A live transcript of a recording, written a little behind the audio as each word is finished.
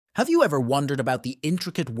Have you ever wondered about the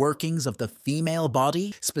intricate workings of the female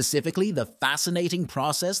body, specifically the fascinating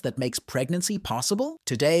process that makes pregnancy possible?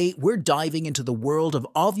 Today, we're diving into the world of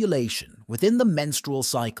ovulation within the menstrual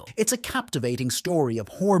cycle. It's a captivating story of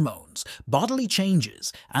hormones, bodily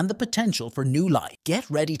changes, and the potential for new life. Get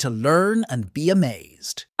ready to learn and be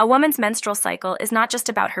amazed. A woman's menstrual cycle is not just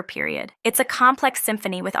about her period. It's a complex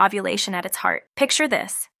symphony with ovulation at its heart. Picture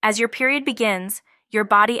this. As your period begins, your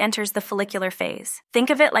body enters the follicular phase. Think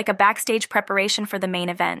of it like a backstage preparation for the main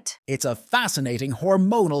event. It's a fascinating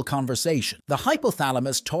hormonal conversation. The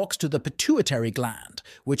hypothalamus talks to the pituitary gland,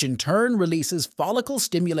 which in turn releases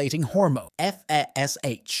follicle-stimulating hormone,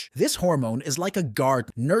 FSH. This hormone is like a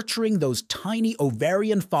garden, nurturing those tiny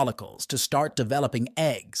ovarian follicles to start developing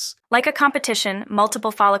eggs. Like a competition,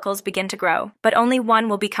 multiple follicles begin to grow, but only one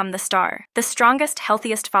will become the star. The strongest,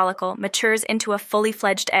 healthiest follicle matures into a fully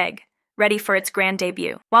fledged egg, ready for its grand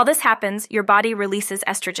debut. While this happens, your body releases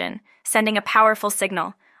estrogen, sending a powerful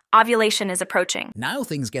signal. Ovulation is approaching. Now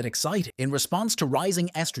things get exciting. In response to rising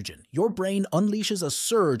estrogen, your brain unleashes a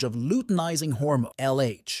surge of luteinizing hormone,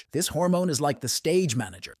 LH. This hormone is like the stage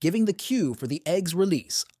manager, giving the cue for the egg's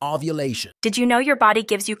release, ovulation. Did you know your body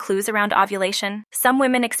gives you clues around ovulation? Some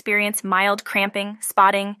women experience mild cramping,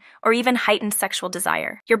 spotting, or even heightened sexual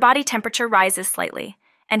desire. Your body temperature rises slightly.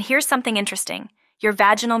 And here's something interesting. Your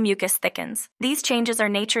vaginal mucus thickens. These changes are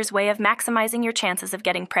nature's way of maximizing your chances of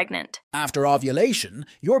getting pregnant. After ovulation,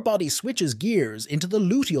 your body switches gears into the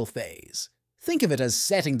luteal phase. Think of it as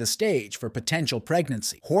setting the stage for potential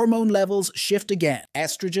pregnancy. Hormone levels shift again.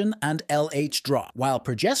 Estrogen and LH drop, while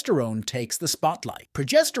progesterone takes the spotlight.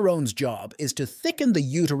 Progesterone's job is to thicken the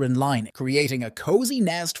uterine lining, creating a cozy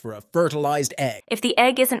nest for a fertilized egg. If the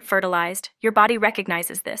egg isn't fertilized, your body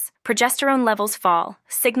recognizes this. Progesterone levels fall,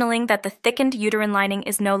 signaling that the thickened uterine lining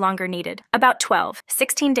is no longer needed. About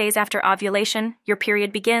 16 days after ovulation, your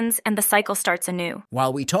period begins and the cycle starts anew.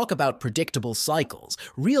 While we talk about predictable cycles,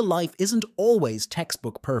 real life isn't always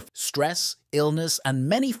textbook perfect. Stress, illness, and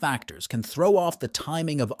many factors can throw off the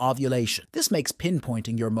timing of ovulation. This makes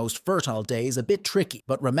pinpointing your most fertile days a bit tricky.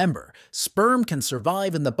 But remember, sperm can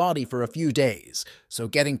survive in the body for a few days, so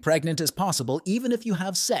getting pregnant is possible even if you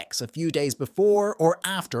have sex a few days before or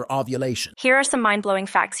after ovulation. Here are some mind-blowing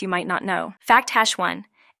facts you might not know. Fact #1.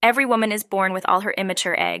 Every woman is born with all her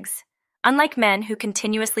immature eggs. Unlike men who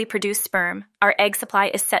continuously produce sperm, our egg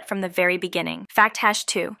supply is set from the very beginning. Fact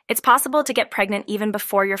 #2. It's possible to get pregnant even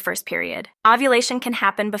before your first period. Ovulation can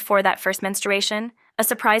happen before that first menstruation, a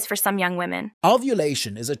surprise for some young women.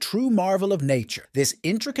 Ovulation is a true marvel of nature. This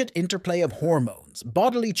intricate interplay of hormones,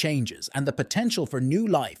 bodily changes, and the potential for new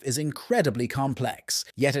life is incredibly complex,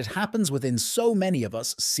 yet it happens within so many of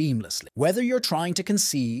us seamlessly. Whether you're trying to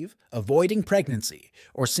conceive, avoiding pregnancy,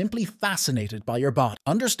 or simply fascinated by your body,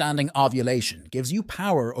 understanding ovulation gives you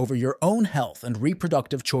power over your own health and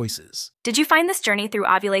reproductive choices. Did you find this journey through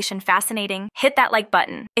ovulation fascinating? Hit that like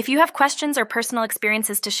button. If you have questions or personal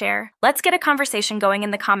experiences to share, let's get a conversation going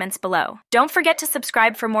in the comments below. Don't forget to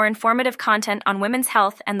subscribe for more informative content on women's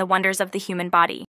health and the wonders of the human body.